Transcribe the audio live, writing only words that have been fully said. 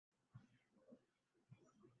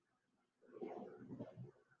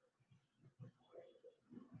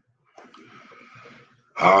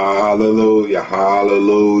Hallelujah,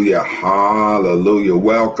 hallelujah, hallelujah.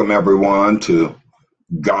 Welcome everyone to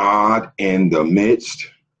God in the Midst.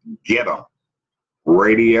 Get 'em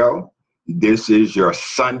Radio. This is your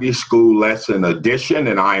Sunday school lesson edition,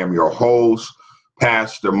 and I am your host,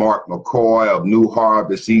 Pastor Mark McCoy of New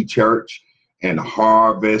Harvest Church in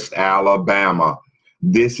Harvest, Alabama.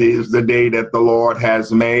 This is the day that the Lord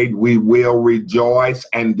has made. We will rejoice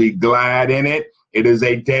and be glad in it. It is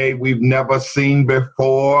a day we've never seen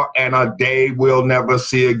before and a day we'll never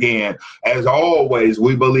see again. As always,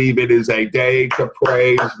 we believe it is a day to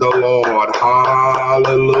praise the Lord.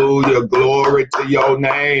 Hallelujah. Glory to your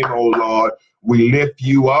name, O Lord. We lift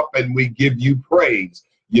you up and we give you praise.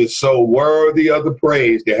 You're so worthy of the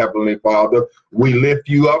praise, dear Heavenly Father. We lift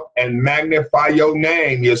you up and magnify your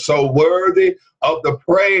name. You're so worthy of the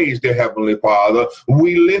praise, dear Heavenly Father.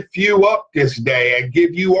 We lift you up this day and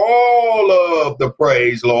give you all of the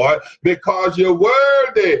praise, Lord, because you're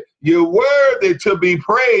worthy. You're worthy to be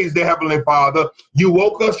praised, dear Heavenly Father. You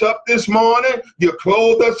woke us up this morning, you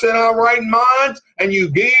clothed us in our right minds, and you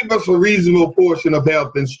gave us a reasonable portion of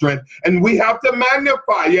health and strength. And we have to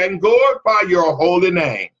magnify you and glorify your holy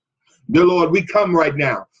name. Dear Lord, we come right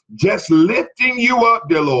now just lifting you up,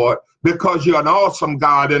 dear Lord, because you're an awesome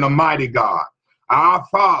God and a mighty God. Our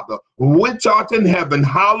Father, which art in heaven,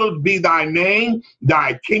 hallowed be thy name.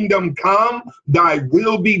 Thy kingdom come, thy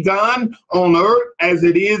will be done on earth as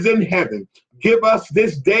it is in heaven. Give us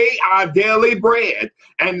this day our daily bread,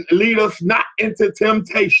 and lead us not into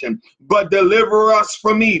temptation, but deliver us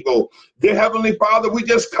from evil. Dear Heavenly Father, we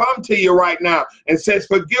just come to you right now and says,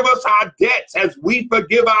 forgive us our debts as we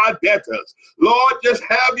forgive our debtors. Lord, just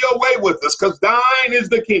have your way with us, because thine is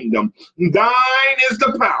the kingdom, thine is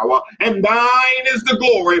the power, and thine is the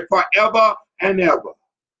glory forever and ever.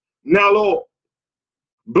 Now, Lord,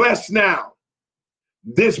 bless now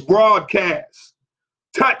this broadcast.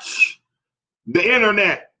 Touch the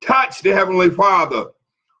internet, touch the Heavenly Father,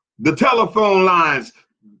 the telephone lines.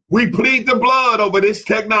 We plead the blood over this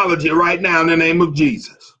technology right now in the name of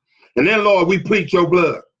Jesus. And then, Lord, we plead your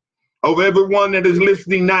blood over everyone that is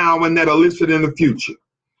listening now and that are listening in the future.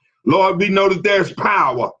 Lord, we know that there's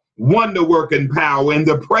power, wonder-working power in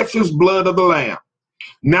the precious blood of the Lamb.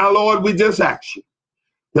 Now, Lord, we just ask you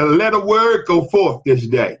to let a word go forth this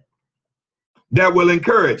day that will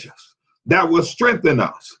encourage us, that will strengthen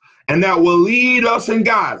us, and that will lead us and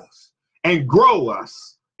guide us and grow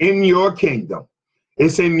us in your kingdom.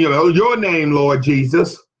 It's in your name, Lord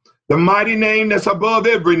Jesus, the mighty name that's above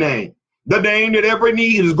every name, the name that every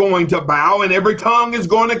knee is going to bow and every tongue is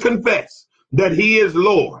going to confess that he is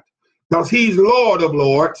Lord, because he's Lord of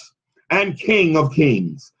lords and King of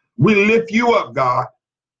kings. We lift you up, God,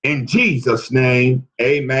 in Jesus' name,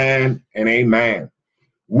 amen and amen.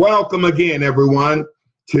 Welcome again, everyone,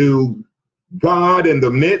 to God in the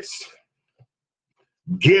Midst.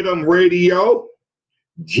 Get 'em Radio,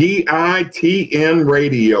 GITM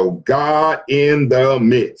Radio, God in the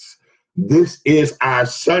Midst. This is our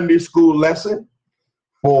Sunday school lesson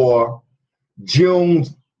for June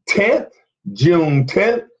 10th,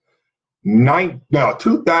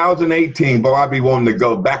 2018. Boy, I be wanting to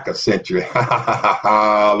go back a century.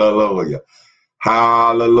 Hallelujah.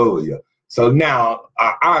 Hallelujah. So now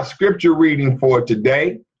our scripture reading for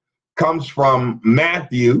today comes from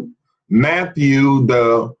Matthew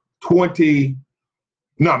the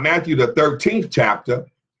 13th chapter,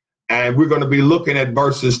 and we're going to be looking at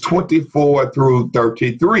verses 24 through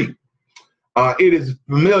 33. It is a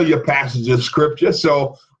familiar passage of scripture,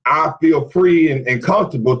 so I feel free and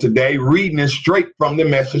comfortable today reading it straight from the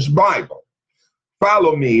Message Bible.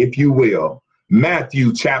 Follow me, if you will.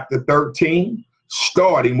 Matthew chapter 13,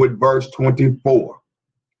 starting with verse 24.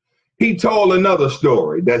 He told another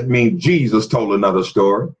story. That means Jesus told another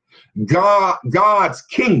story. God's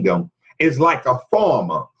kingdom is like a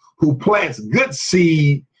farmer who plants good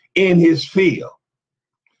seed in his field.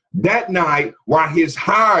 That night, while his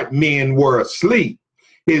hired men were asleep,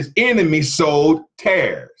 his enemy sowed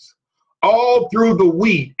tares all through the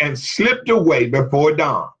wheat and slipped away before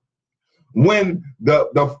dawn. When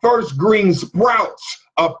the first green sprouts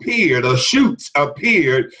appeared, or shoots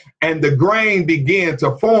appeared, and the grain began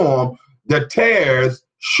to form, the tares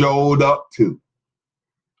showed up too.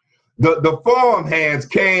 The farmhands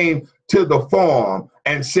came to the farm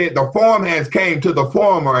and said, the farmhands came to the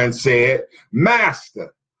farmer and said,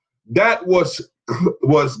 Master, that was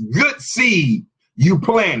good seed you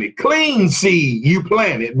planted, clean seed you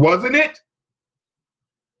planted, wasn't it?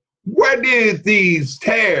 Where did these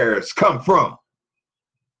tares come from?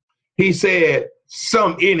 He said,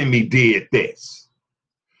 some enemy did this.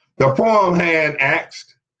 The farmhand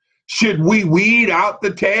asked, should we weed out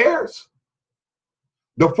the tares?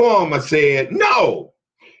 The farmer said, no,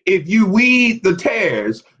 if you weed the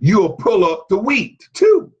tares, you'll pull up the wheat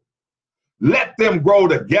too. Let them grow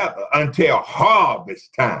together until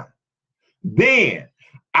harvest time. Then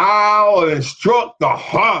I'll instruct the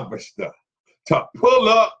harvester to pull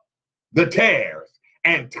up the tares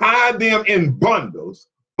and tie them in bundles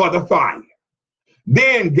for the fire.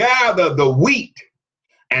 Then gather the wheat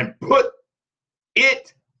and put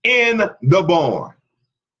it in the barn.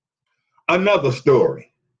 Another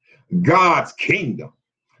story. God's kingdom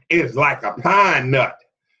is like a pine nut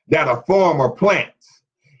that a farmer plants.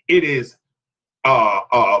 It is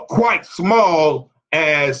quite small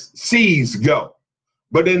as seeds go,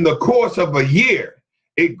 but in the course of a year,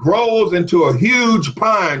 it grows into a huge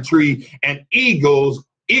pine tree, and eagle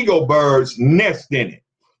birds nest in it.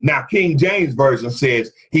 Now, King James Version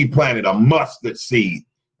says he planted a mustard seed,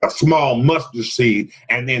 a small mustard seed,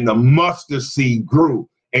 and then the mustard seed grew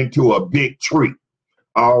into a big tree.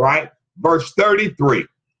 All right. Verse 33,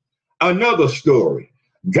 another story.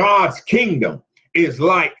 God's kingdom is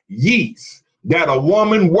like yeast that a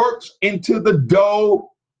woman works into the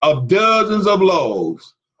dough of dozens of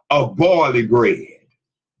loaves of barley bread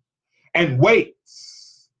and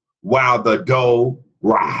waits while the dough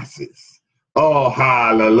rises. Oh,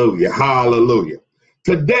 hallelujah, hallelujah.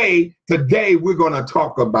 Today we're going to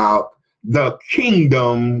talk about the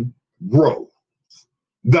kingdom grows.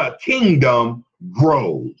 The kingdom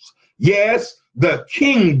grows. Yes, the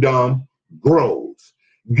kingdom grows.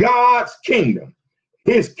 God's kingdom,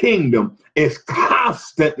 his kingdom is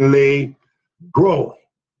constantly growing.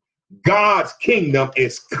 God's kingdom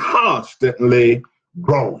is constantly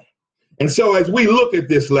growing. And so as we look at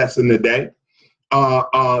this lesson today,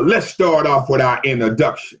 let's start off with our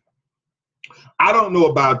introduction. I don't know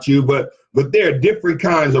about you, but there are different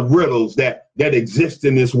kinds of riddles that exist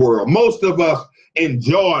in this world. Most of us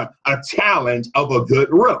enjoy a challenge of a good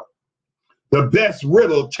riddle. The best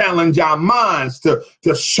riddle challenge our minds to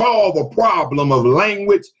solve a problem of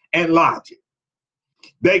language and logic.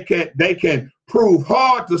 They can prove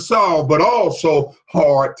hard to solve, but also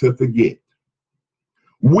hard to forget.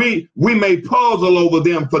 We may puzzle over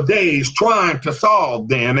them for days trying to solve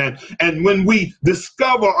them. And when we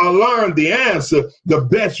discover or learn the answer, the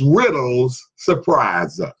best riddles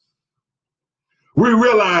surprise us. We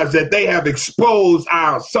realize that they have exposed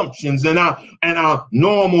our assumptions and our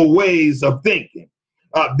normal ways of thinking.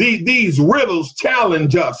 These riddles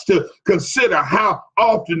challenge us to consider how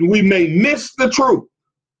often we may miss the truth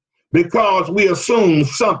because we assume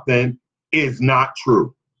something is not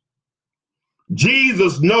true.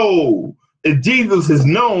 Jesus is known,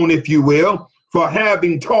 if you will, for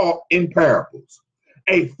having taught in parables,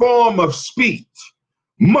 a form of speech,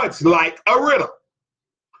 much like a riddle.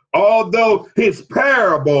 Although his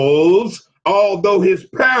parables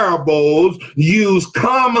use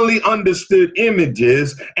commonly understood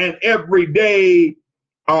images and everyday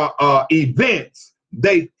events,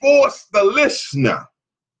 they force the listener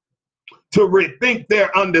to rethink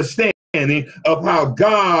their understanding of how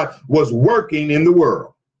God was working in the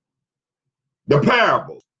world. The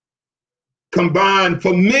parables combine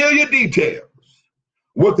familiar details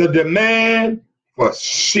with a demand for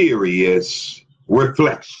serious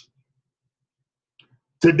reflection.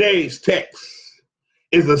 Today's text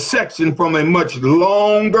is a section from a much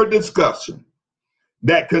longer discussion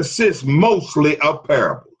that consists mostly of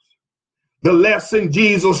parables. The lesson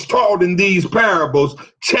Jesus taught in these parables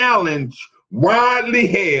challenge widely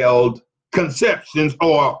held conceptions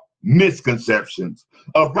or misconceptions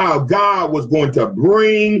of how God was going to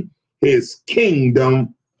bring his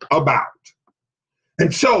kingdom about.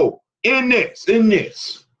 And so in this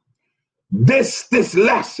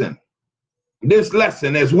lesson,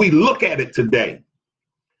 as we look at it today,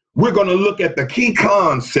 we're going to look at the key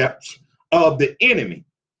concepts of the enemy,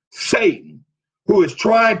 Satan, who is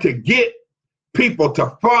trying to get people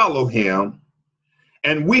to follow him.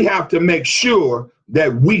 And we have to make sure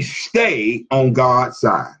that we stay on God's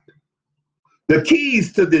side. The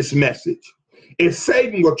keys to this message is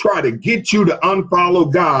Satan will try to get you to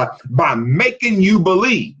unfollow God by making you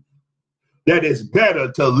believe that it's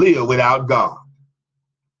better to live without God.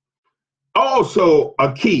 Also,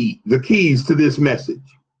 the keys to this message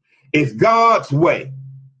is God's way.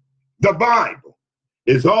 The Bible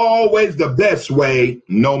is always the best way,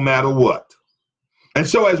 no matter what. And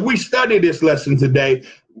so as we study this lesson today,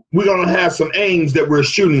 we're going to have some aims that we're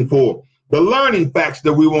shooting for. The learning facts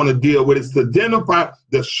that we want to deal with is to identify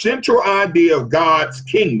the central idea of God's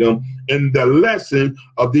kingdom in the lesson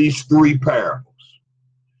of these three parables.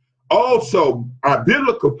 Also, our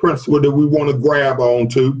biblical principle that we want to grab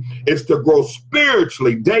onto is to grow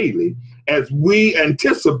spiritually daily as we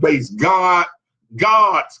anticipate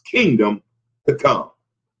God's kingdom to come.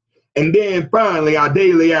 And then finally, our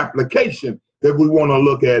daily application that we want to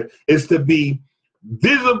look at is to be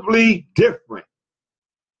visibly different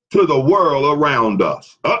to the world around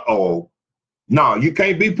us. No, you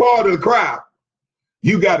can't be part of the crowd.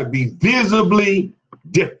 You got to be visibly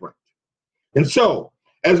different. And so,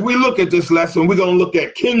 as we look at this lesson, we're going to look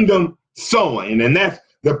at kingdom sowing, and that's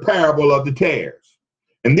the parable of the tares.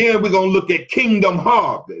 And then we're going to look at kingdom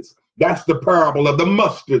harvest. That's the parable of the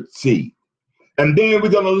mustard seed. And then we're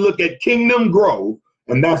going to look at kingdom growth,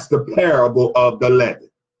 and that's the parable of the leaven.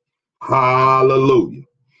 Hallelujah.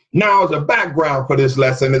 Now, as a background for this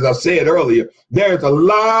lesson, as I said earlier, there's a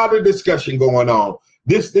lot of discussion going on.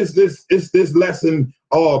 This lesson,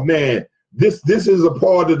 oh man, this is a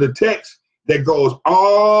part of the text that goes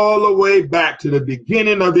all the way back to the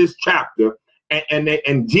beginning of this chapter,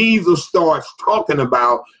 and Jesus starts talking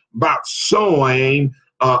about sowing.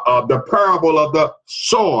 The parable of the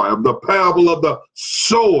sower, the parable of the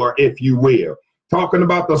sower, if you will, talking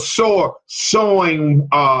about the sower sowing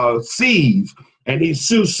seeds, and he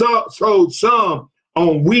sowed some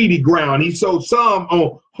on weedy ground, he sowed some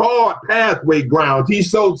on hard pathway ground, he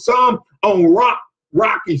sowed some on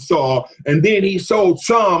rocky soil, and then he sowed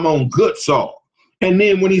some on good soil. And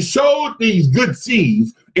then when he sowed these good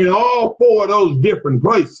seeds in all four of those different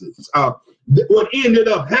places, what ended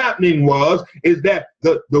up happening is that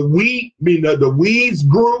the weeds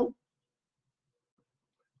grew.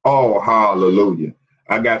 Oh, hallelujah.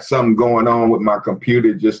 I got something going on with my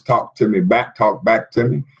computer. Just talk back to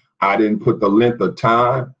me. I didn't put the length of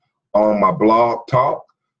time on my blog talk.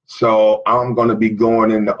 So I'm going to be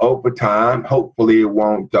going into overtime. Hopefully it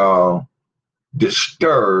won't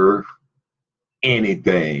disturb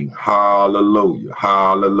anything. Hallelujah.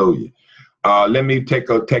 Hallelujah. Let me take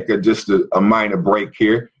just a minor break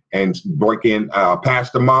here and break in.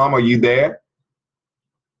 Pastor Mom, are you there?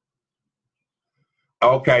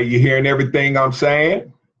 Okay, you hearing everything I'm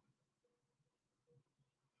saying?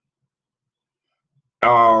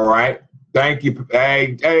 All right. Thank you.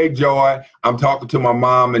 Hey, Joy. I'm talking to my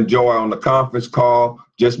mom and Joy on the conference call,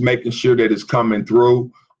 just making sure that it's coming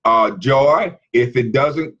through. Joy, if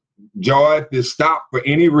it stopped for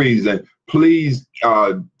any reason, please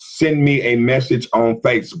send me a message on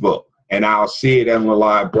Facebook, and I'll see it on the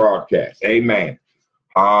live broadcast. Amen.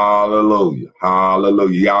 Hallelujah.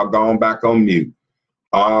 Hallelujah. Y'all going back on mute.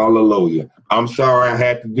 Hallelujah. I'm sorry I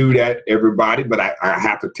had to do that, everybody, but I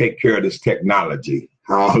have to take care of this technology.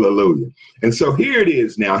 Hallelujah. And so here it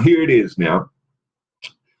is now.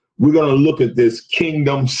 We're going to look at this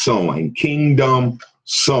kingdom sowing.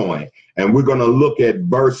 And we're going to look at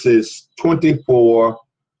verses 24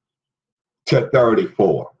 to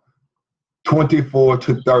 34. 24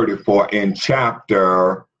 to 34 in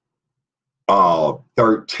chapter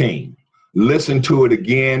 13. Listen to it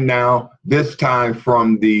again now, this time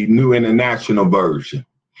from the New International Version.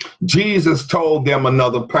 Jesus told them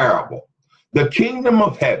another parable. The kingdom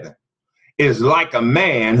of heaven is like a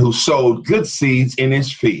man who sowed good seeds in his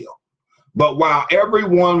field. But while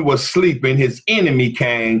everyone was sleeping, his enemy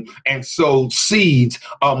came and sowed seeds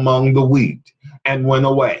among the wheat and went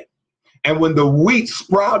away. And when the wheat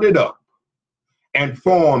sprouted up and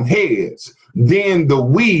formed heads, then the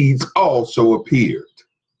weeds also appeared.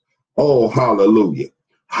 Oh, hallelujah.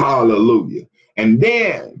 Hallelujah. And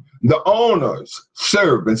then the owner's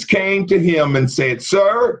servants came to him and said,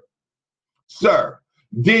 Sir,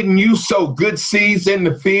 didn't you sow good seeds in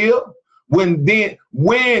the field? When then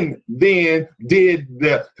did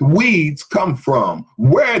the weeds come from?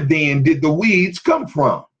 Where then did the weeds come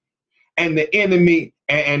from? And the enemy,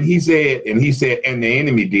 and he said, and the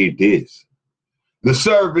enemy did this. The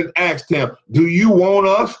servant asked him, do you want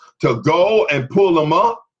us to go and pull them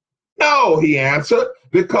up? No, he answered,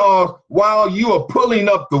 because while you are pulling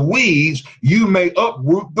up the weeds, you may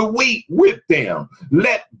uproot the wheat with them.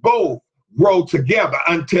 Let both grow together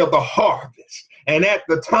until the harvest. And at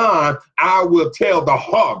the time, I will tell the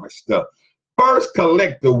harvester, first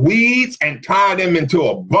collect the weeds and tie them into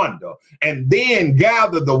a bundle, and then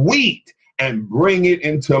gather the wheat and bring it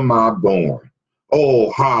into my barn.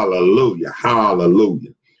 Oh, hallelujah,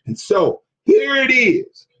 hallelujah. And so here it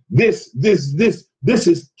is. This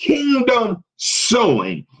is kingdom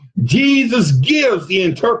sowing. Jesus gives the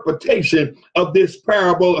interpretation of this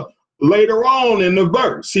parable later on in the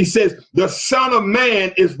verse. He says, the Son of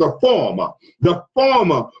Man is the farmer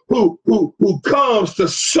who comes to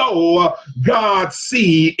sow God's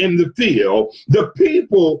seed in the field. The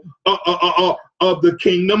people of the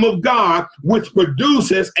kingdom of God, which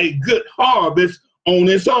produces a good harvest on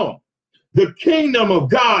its own. The kingdom of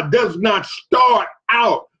God does not start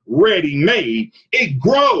out ready-made. It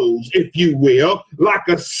grows, if you will, like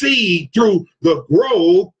a seed through the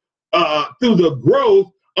growth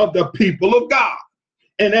of the people of God.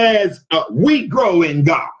 And as we grow in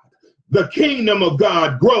God, the kingdom of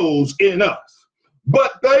God grows in us.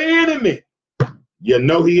 But the enemy, you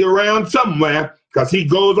know, he around somewhere, because he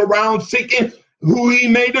goes around seeking who he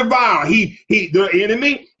may devour. The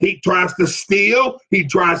enemy, he tries to steal, he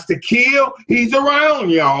tries to kill. He's around,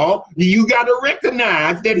 y'all. You got to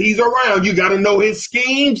recognize that he's around. You got to know his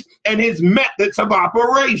schemes and his methods of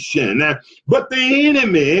operation. But the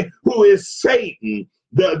enemy, who is Satan,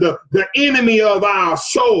 the enemy of our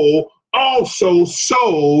soul, also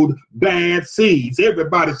sowed bad seeds.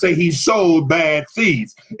 Everybody say he sowed bad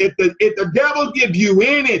seeds. If the devil gives you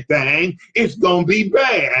anything, it's gonna be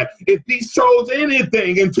bad. If he sows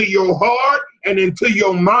anything into your heart and into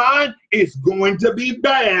your mind, it's going to be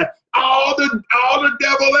bad. All the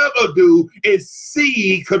devil ever do is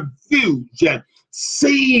seed confusion,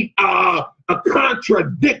 seed a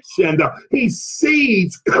contradiction. He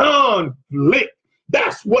seeds conflict.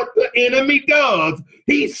 That's what the enemy does.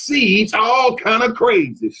 He sees all kind of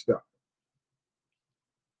crazy stuff.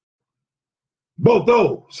 Both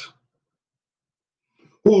those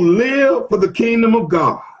who live for the kingdom of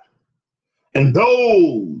God and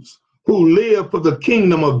those who live for the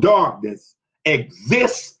kingdom of darkness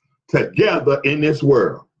exist together in this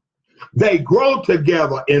world. They grow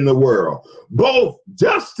together in the world. Both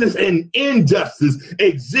justice and injustice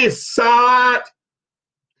exist side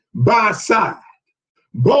by side.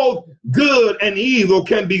 Both good and evil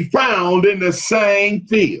can be found in the same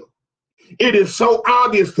field. It is so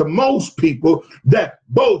obvious to most people that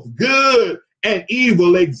both good and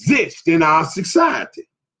evil exist in our society.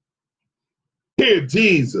 Here,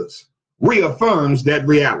 Jesus reaffirms that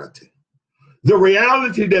reality. The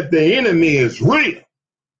reality that the enemy is real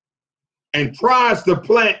and tries to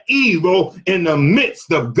plant evil in the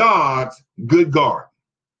midst of God's good garden.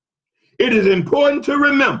 It is important to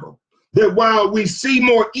remember that while we see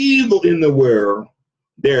more evil in the world,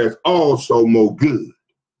 there's also more good.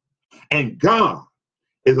 And God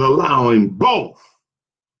is allowing both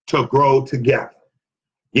to grow together.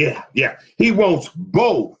 Yeah. He wants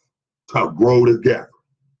both to grow together.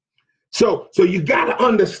 So you got to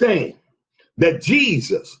understand that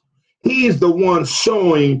Jesus, he is the one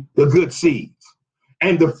sowing the good seeds.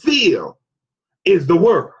 And the field is the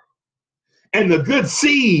world. And the good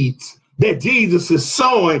seeds that Jesus is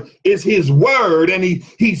sowing is his word, and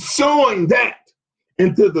he's sowing that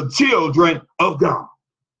into the children of God.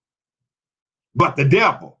 But the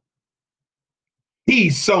devil,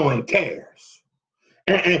 he's sowing tares.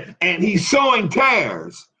 And he's sowing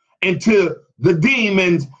tares into the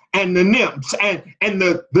demons and the nymphs and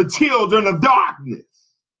the children of darkness.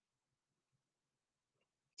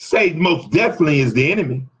 Satan most definitely is the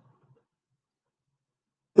enemy.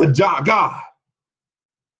 But God,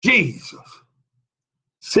 Jesus,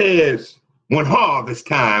 says when harvest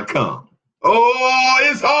time comes. Oh,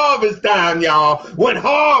 it's harvest time, y'all. When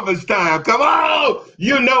harvest time comes. Oh,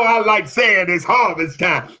 you know I like saying it's harvest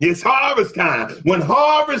time. It's harvest time. When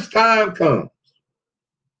harvest time comes,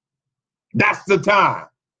 that's the time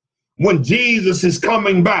when Jesus is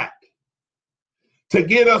coming back to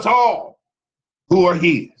get us all who are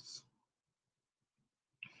his.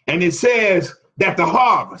 And it says that the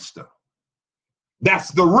harvester,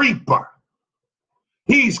 that's the reaper,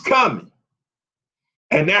 he's coming.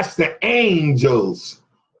 And that's the angels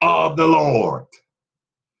of the Lord.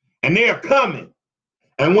 And they're coming.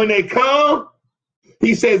 And when they come,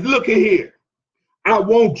 he says, look at here. I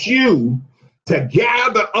want you to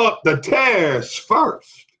gather up the tares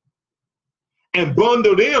first and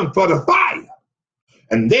bundle them for the fire.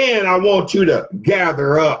 And then I want you to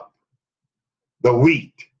gather up the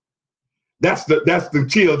wheat. That's the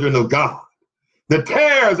children of God. The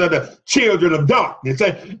tares are the children of darkness,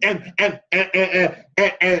 and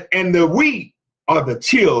the wheat are the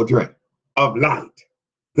children of light,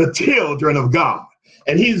 the children of God.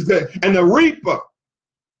 And the reaper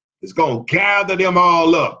is going to gather them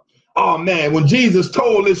all up. Oh man, when Jesus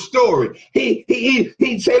told this story, he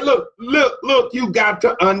said, look, you got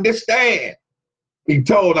to understand. He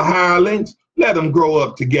told the hirelings, let them grow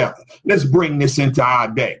up together. Let's bring this into our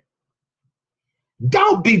day.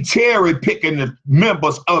 Don't be cherry picking the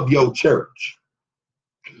members of your church.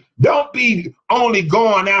 Don't be only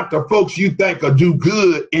going after folks you think will do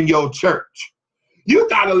good in your church. You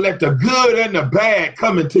got to let the good and the bad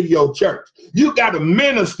come into your church. You got to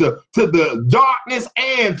minister to the darkness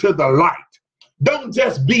and to the light. Don't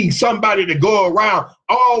just be somebody to go around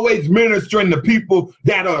always ministering to people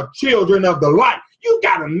that are children of the light. You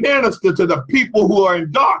got to minister to the people who are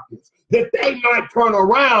in darkness, that they might turn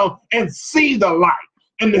around and see the light.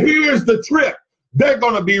 And here's the trick. They're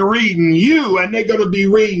going to be reading you, and they're going to be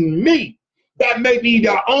reading me. That may be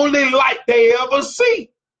the only light they ever see.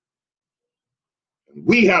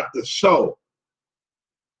 We have to sow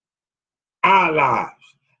our lives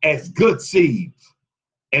as good seeds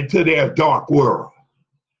into their dark world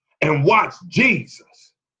and watch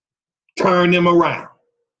Jesus turn them around.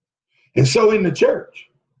 And so in the church,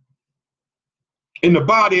 in the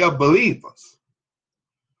body of believers,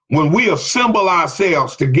 when we assemble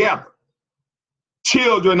ourselves together,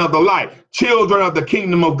 children of the light, children of the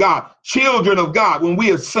kingdom of God, children of God, when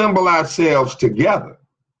we assemble ourselves together,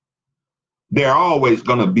 there are always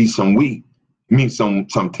going to be some wheat, some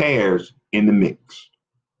tares in the mix.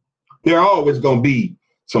 There are always going to be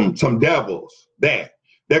some devils there.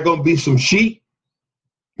 There are going to be some sheep,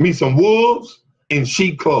 some wolves in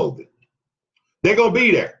sheep clothing. They're going to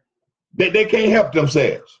be there. They can't help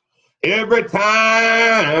themselves. Every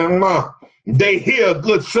time they hear a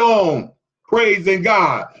good song praising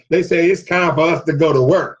God, they say it's time for us to go to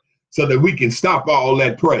work so that we can stop all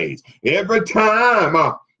that praise. Every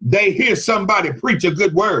time they hear somebody preach a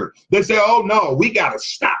good word, they say, oh no, we got to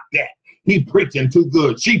stop that. He preaching too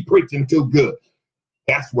good. She preaching too good.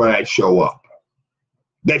 That's where they show up.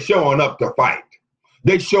 They're showing up to fight.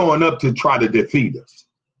 They're showing up to try to defeat us.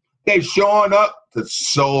 They're showing up to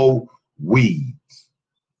sow weeds.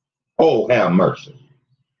 Oh, have mercy.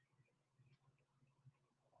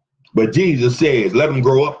 But Jesus says, let them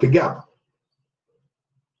grow up together.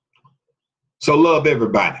 So love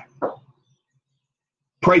everybody.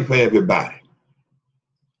 Pray for everybody.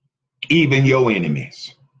 Even your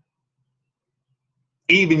enemies.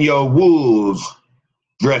 Even your wolves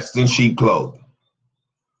dressed in sheep clothing.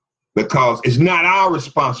 Because it's not our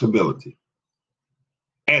responsibility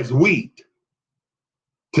as wheat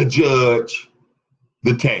to judge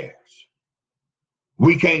the tares.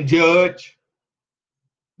 We can't judge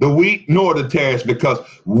the wheat nor the tares because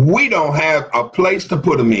we don't have a place to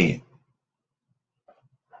put them in.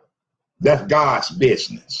 That's God's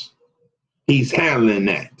business. He's handling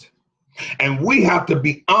that. And we have to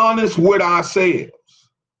be honest with ourselves.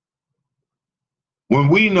 When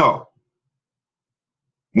we know,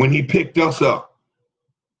 when he picked us up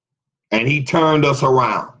and he turned us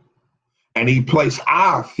around and he placed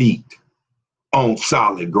our feet on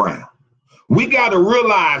solid ground, we got to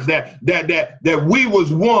realize that we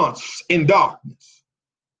was once in darkness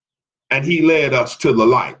and he led us to the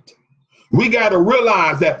light. We got to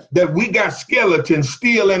realize that we got skeletons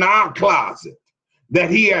still in our closet that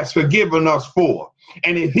he has forgiven us for.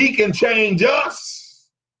 And if he can change us,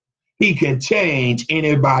 he can change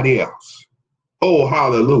anybody else. Oh,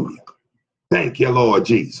 hallelujah. Thank you, Lord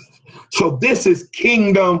Jesus. So this is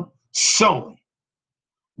kingdom sowing.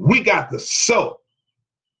 We got to sow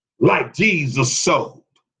like Jesus sowed.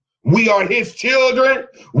 We are his children.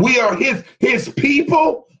 We are his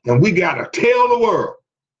people. And we got to tell the world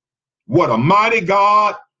what a mighty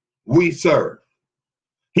God we serve.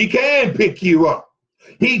 He can pick you up.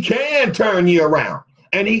 He can turn you around.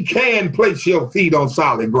 And he can place your feet on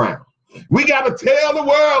solid ground. We got to tell the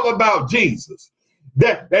world about Jesus.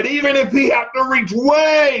 That even if he have to reach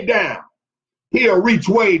way down, he'll reach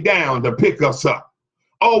way down to pick us up.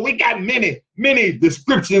 Oh, we got many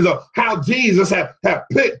descriptions of how Jesus have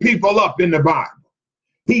picked people up in the Bible.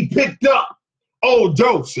 He picked up old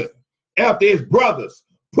Joseph after his brothers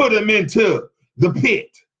put him into the pit.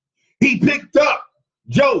 He picked up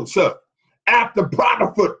Joseph after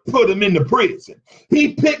Potiphar put him in the prison.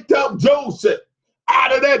 He picked up Joseph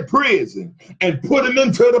out of that prison and put him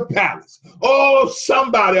into the palace. Oh,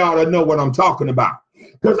 somebody ought to know what I'm talking about.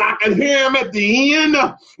 Because I can hear him at the end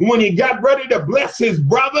when he got ready to bless his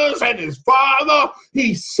brothers and his father.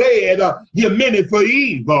 He said, you meant it for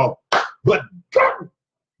evil, but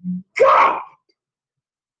God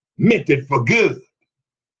meant it for good,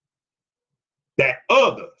 that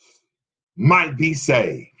others might be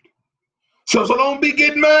saved. So don't be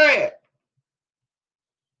getting mad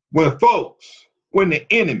when the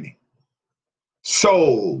enemy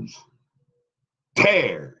sows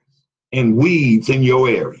tares and weeds in your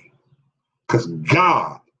area, because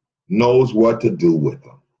God knows what to do with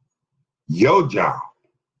them. Your job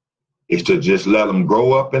is to just let them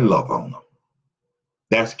grow up and love on them.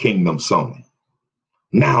 That's kingdom sowing.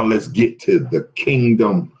 Now let's get to the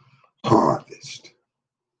kingdom harvest.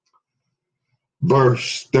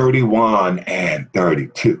 Verse 31 and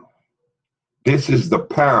 32. This is the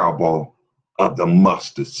parable of the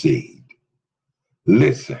mustard seed.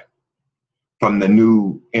 Listen from the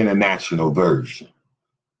New International Version.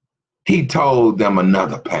 He told them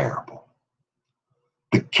another parable.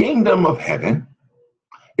 The kingdom of heaven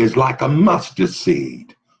is like a mustard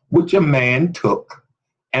seed, which a man took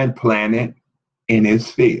and planted in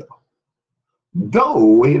his field.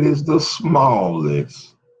 Though it is the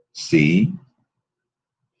smallest seed,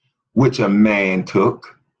 which a man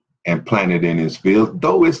took and planted in his field,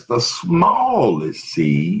 though it's the smallest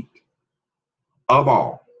seed of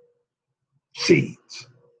all seeds,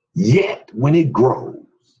 yet when it grows,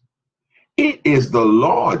 it is the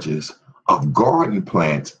largest of garden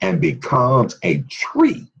plants and becomes a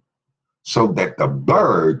tree so that the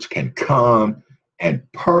birds can come and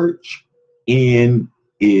perch in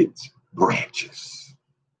its branches.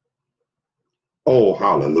 Oh,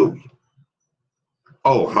 hallelujah.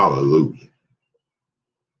 Oh, hallelujah.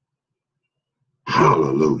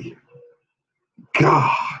 Hallelujah.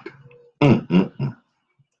 God.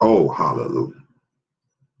 Oh, hallelujah.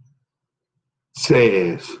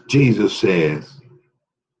 Jesus says,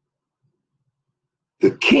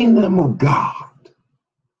 the kingdom of God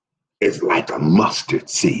is like a mustard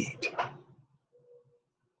seed.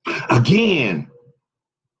 Again,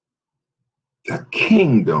 the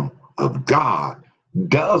kingdom of God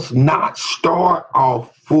does not start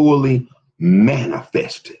off fully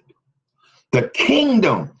manifested. The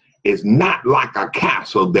kingdom is not like a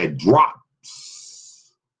castle that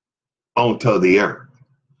drops onto the earth.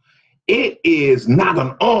 It is not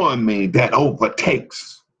an army that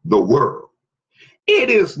overtakes the world. It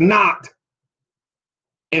is not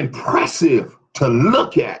impressive to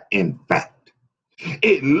look at, in fact.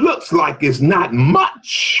 It looks like it's not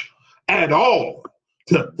much at all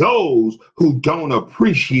to those who don't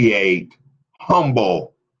appreciate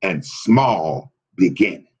humble and small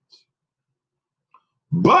beginnings.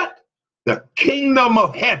 But the kingdom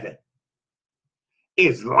of heaven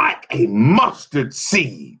is like a mustard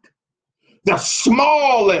seed, the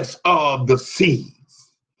smallest of the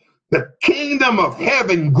seeds. The kingdom of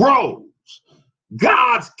heaven grows.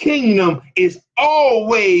 God's kingdom is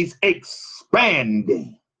always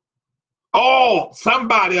expanding. Oh,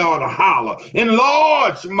 somebody ought to holler,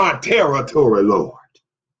 enlarge my territory, Lord.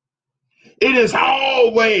 It is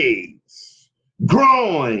always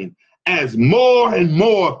growing as more and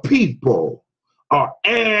more people are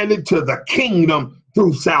added to the kingdom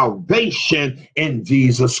through salvation in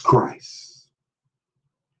Jesus Christ.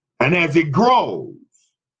 And as it grows,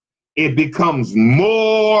 it becomes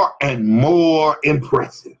more and more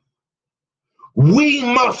impressive. We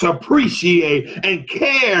must appreciate and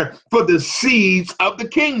care for the seeds of the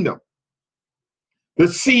kingdom, the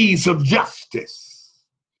seeds of justice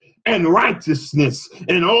and righteousness,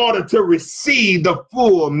 in order to receive the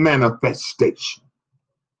full manifestation.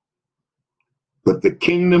 But the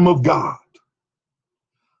kingdom of God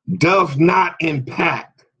does not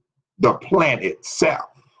impact the plant itself.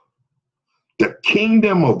 The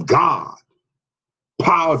kingdom of God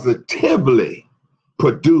positively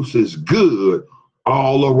produces good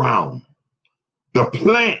all around. The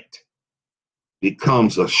plant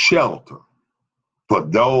becomes a shelter for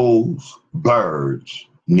those birds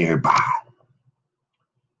nearby.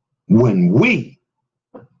 When we,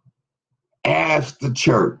 as the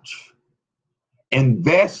church,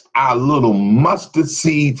 invest our little mustard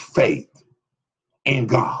seed faith in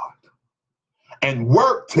God and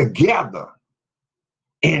work together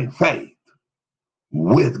in faith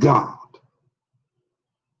with God,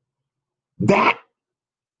 that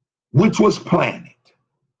which was planted,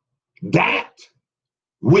 that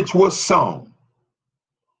which was sown,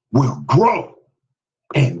 will grow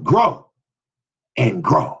and grow and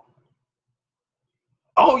grow.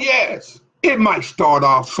 Oh yes, it might start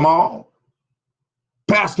off small.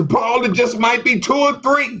 Pastor Paul, it just might be 2 or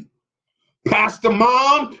 3. Pastor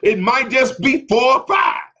Mom, it might just be 4 or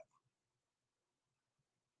 5.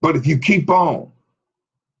 But if you keep on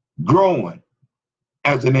growing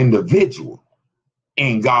as an individual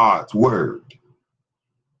in God's word,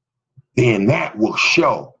 then that will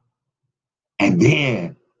show, and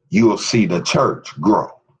then you'll see the church grow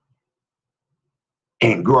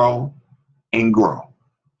and grow and grow.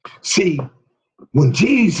 See, when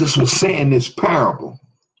Jesus was saying this parable,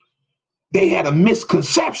 they had a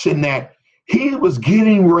misconception that he was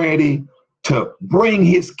getting ready to bring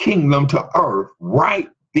his kingdom to earth right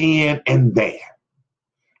then and there.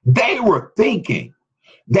 They were thinking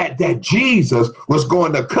that Jesus was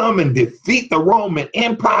going to come and defeat the Roman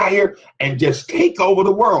Empire and just take over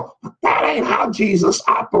the world. But that ain't how Jesus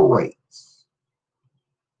operates.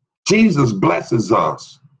 Jesus blesses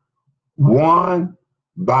us one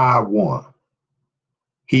by one.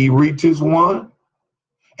 He reaches one,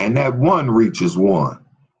 and that one reaches one,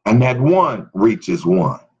 and that one reaches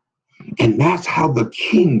one. And that's how the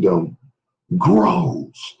kingdom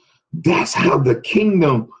grows. That's how the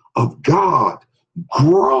kingdom of God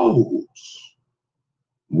grows,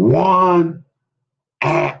 one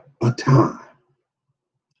at a time.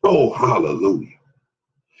 Oh, hallelujah.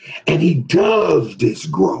 And he does this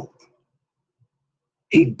growth.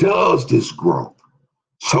 He does this growth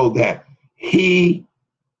so that he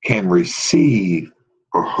can receive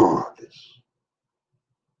a harvest.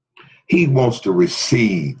 He wants to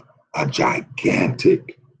receive a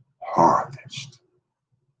gigantic harvest.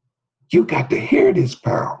 You got to hear this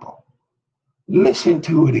parable. Listen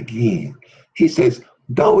to it again. He says,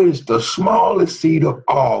 though it's the smallest seed of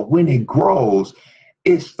all, when it grows,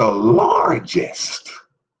 it's the largest.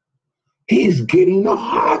 He's getting the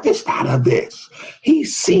harvest out of this.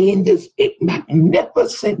 He's seeing this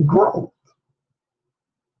magnificent growth.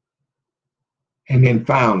 And then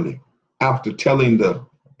finally, after telling the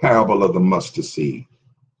parable of the mustard seed,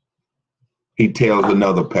 he tells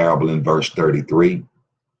another parable in verse 33.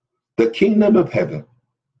 The kingdom of heaven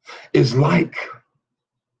is like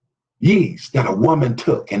yeast that a woman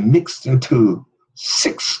took and mixed into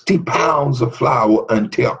 60 pounds of flour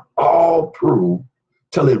until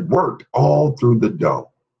it worked all through the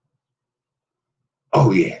dough.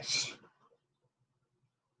 Oh, yes.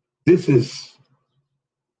 This is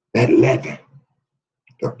that leaven,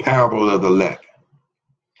 the parable of the leaven.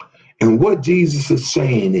 And what Jesus is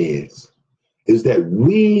saying is that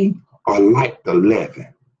we are like the leaven.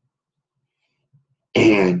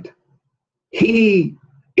 And he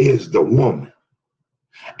is the woman.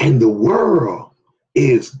 And the world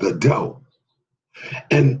is the dough.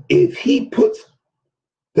 And if he puts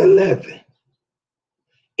the leaven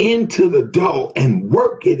into the dough and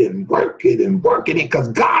work it, because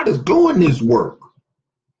God is doing this work,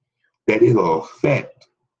 that it'll affect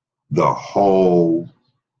the whole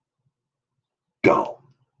dough.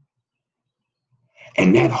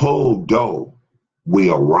 And that whole dough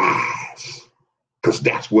will rise, because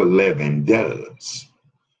that's what leaven does.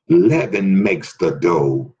 Leaven makes the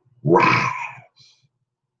dough rise.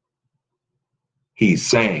 He's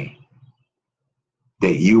saying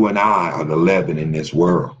that you and I are the leaven in this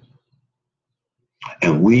world.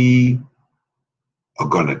 And we are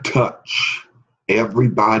going to touch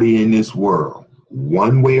everybody in this world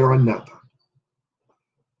one way or another.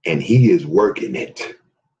 And he is working it,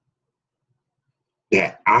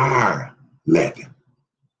 that our leaven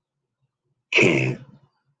can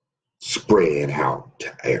spread out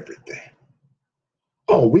to everything.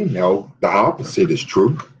 Oh, we know the opposite is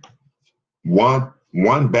true.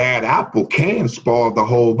 One bad apple can spoil the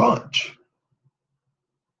whole bunch.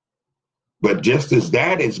 But just as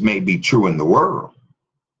that is may be true in the world,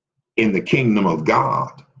 in the kingdom of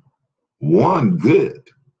God, one good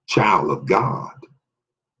child of God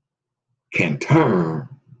can turn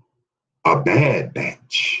a bad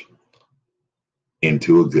batch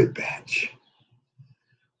into a good batch.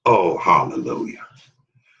 Oh, hallelujah.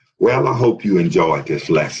 Well, I hope you enjoyed this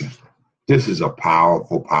lesson. This is a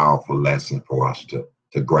powerful, powerful lesson for us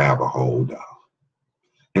to grab a hold of.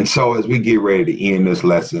 And so as we get ready to end this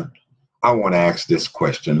lesson, I want to ask this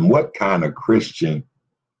question. What kind of Christian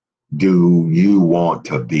do you want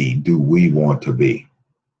to be? Do we want to be?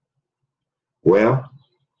 Well,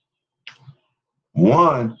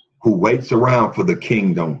 one who waits around for the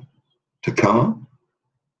kingdom to come,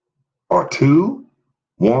 or two,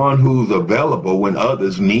 one who's available when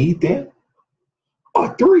others need them,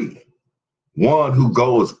 or three, one who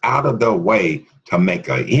goes out of their way to make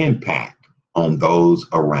an impact on those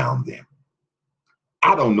around them.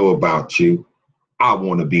 I don't know about you. I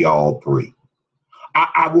want to be all three.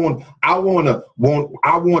 I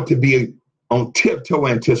want to be on tiptoe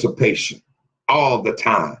anticipation all the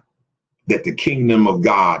time that the kingdom of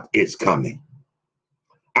God is coming.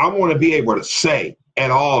 I want to be able to say at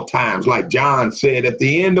all times, like John said at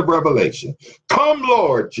the end of Revelation, come,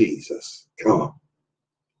 Lord Jesus, come.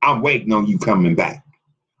 I'm waiting on you coming back.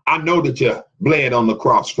 I know that you bled on the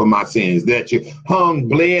cross for my sins, that you hung,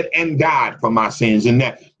 bled, and died for my sins, and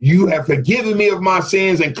that you have forgiven me of my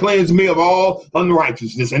sins and cleansed me of all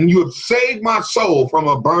unrighteousness, and you have saved my soul from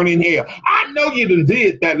a burning hell. I know you done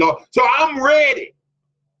did that, Lord. So I'm ready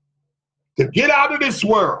to get out of this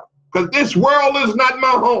world, because this world is not my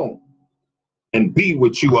home, and be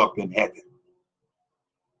with you up in heaven.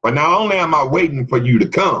 But not only am I waiting for you to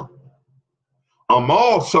come, I'm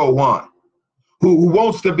also one who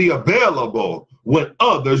wants to be available when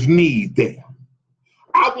others need them.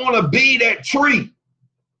 I want to be that tree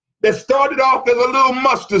that started off as a little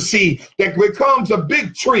mustard seed that becomes a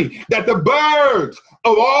big tree that the birds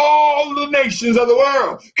of all the nations of the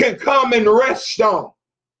world can come and rest on.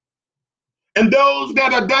 And those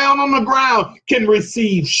that are down on the ground can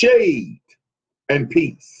receive shade and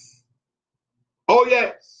peace. Oh,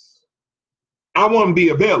 yes. I want to be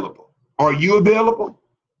available. Are you available?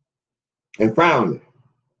 And finally,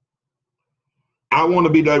 I want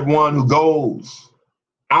to be the one who goes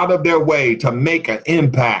out of their way to make an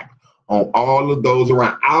impact on all of those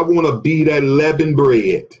around. I want to be that leaven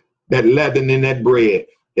bread, that leaven in that bread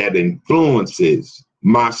that influences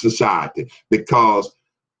my society, because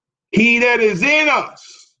he that is in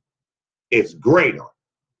us is greater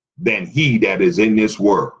than he that is in this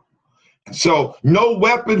world. So no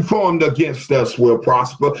weapon formed against us will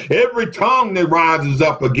prosper. Every tongue that rises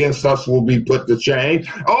up against us will be put to shame.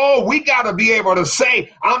 Oh, we got to be able to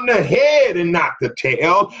say, I'm the head and not the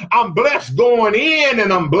tail. I'm blessed going in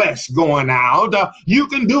and I'm blessed going out. You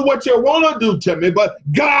can do what you want to do to me, but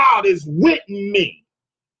God is with me.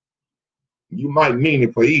 You might mean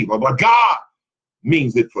it for evil, but God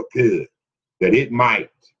means it for good, that it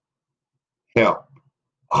might help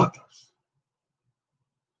others.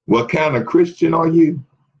 What kind of Christian are you?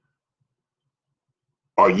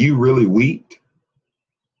 Are you really wheat?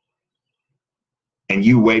 And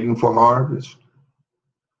you waiting for harvest?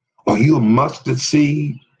 Are you a mustard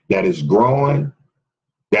seed that is growing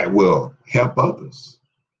that will help others?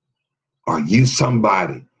 Are you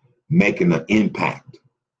somebody making an impact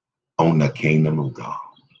on the kingdom of God?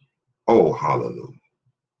 Oh, hallelujah.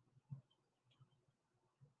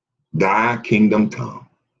 Thy kingdom come.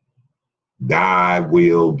 Thy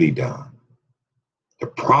will be done. The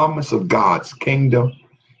promise of God's kingdom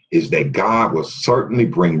is that God will certainly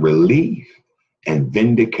bring relief and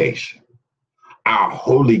vindication. Our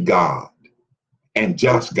holy God and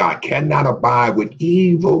just God cannot abide with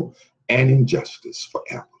evil and injustice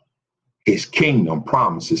forever. His kingdom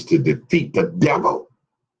promises to defeat the devil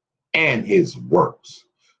and his works,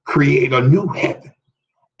 create a new heaven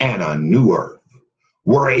and a new earth,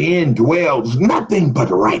 wherein dwells nothing but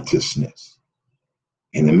righteousness.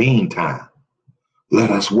 In the meantime,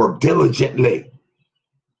 let us work diligently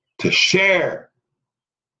to share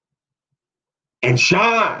and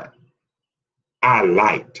shine our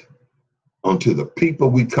light onto the people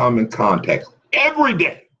we come in contact every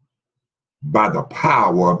day by the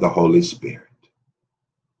power of the Holy Spirit.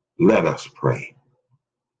 Let us pray.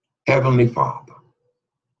 Heavenly Father,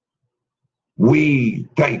 we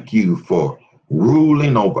thank you for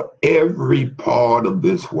ruling over every part of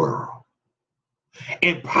this world.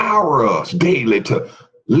 Empower us daily to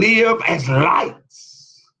live as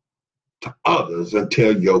lights to others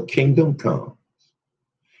until your kingdom comes.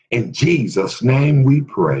 In Jesus' name we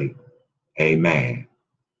pray. Amen.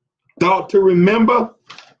 Thought to remember,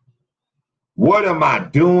 what am I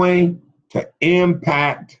doing to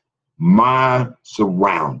impact my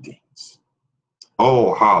surroundings?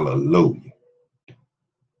 Oh, hallelujah.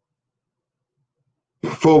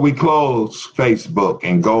 Before we close Facebook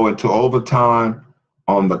and go into overtime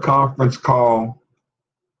on the conference call,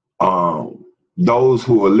 those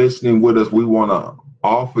who are listening with us, we want to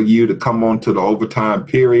offer you to come on to the overtime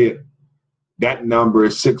period. That number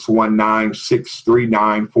is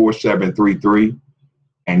 619-639-4733.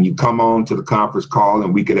 And you come on to the conference call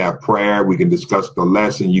and we could have prayer. We can discuss the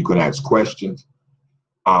lesson. You can ask questions.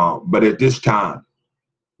 But at this time,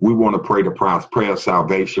 we want to pray the prayer of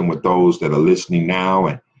salvation with those that are listening now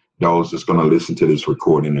and those that's going to listen to this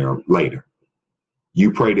recording there later.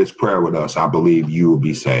 You pray this prayer with us. I believe you will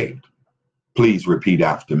be saved. Please repeat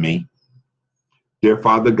after me. Dear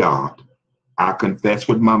Father God, I confess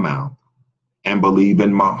with my mouth and believe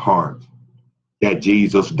in my heart that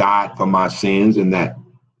Jesus died for my sins and that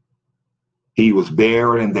he was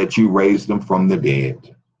buried and that you raised him from the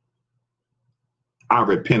dead. I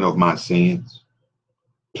repent of my sins.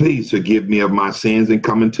 Please forgive me of my sins and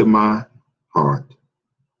come into my heart.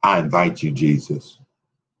 I invite you, Jesus,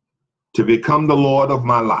 to become the Lord of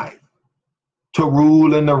my life, to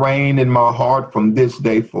rule and to reign in my heart from this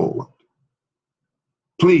day forward.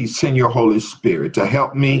 Please send your Holy Spirit to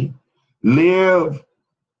help me live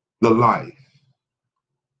the life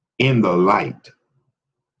in the light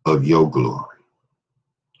of your glory.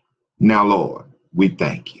 Now, Lord, we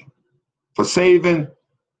thank you for saving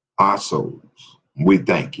our souls. We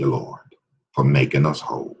thank you, Lord, for making us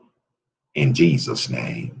whole. In Jesus'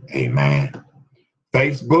 name, amen.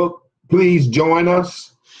 Facebook, please join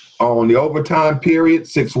us on the overtime period,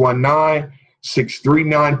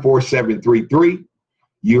 619-639-4733.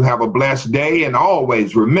 You have a blessed day, and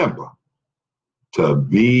always remember to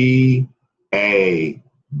be a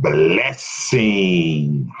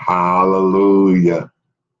blessing. Hallelujah.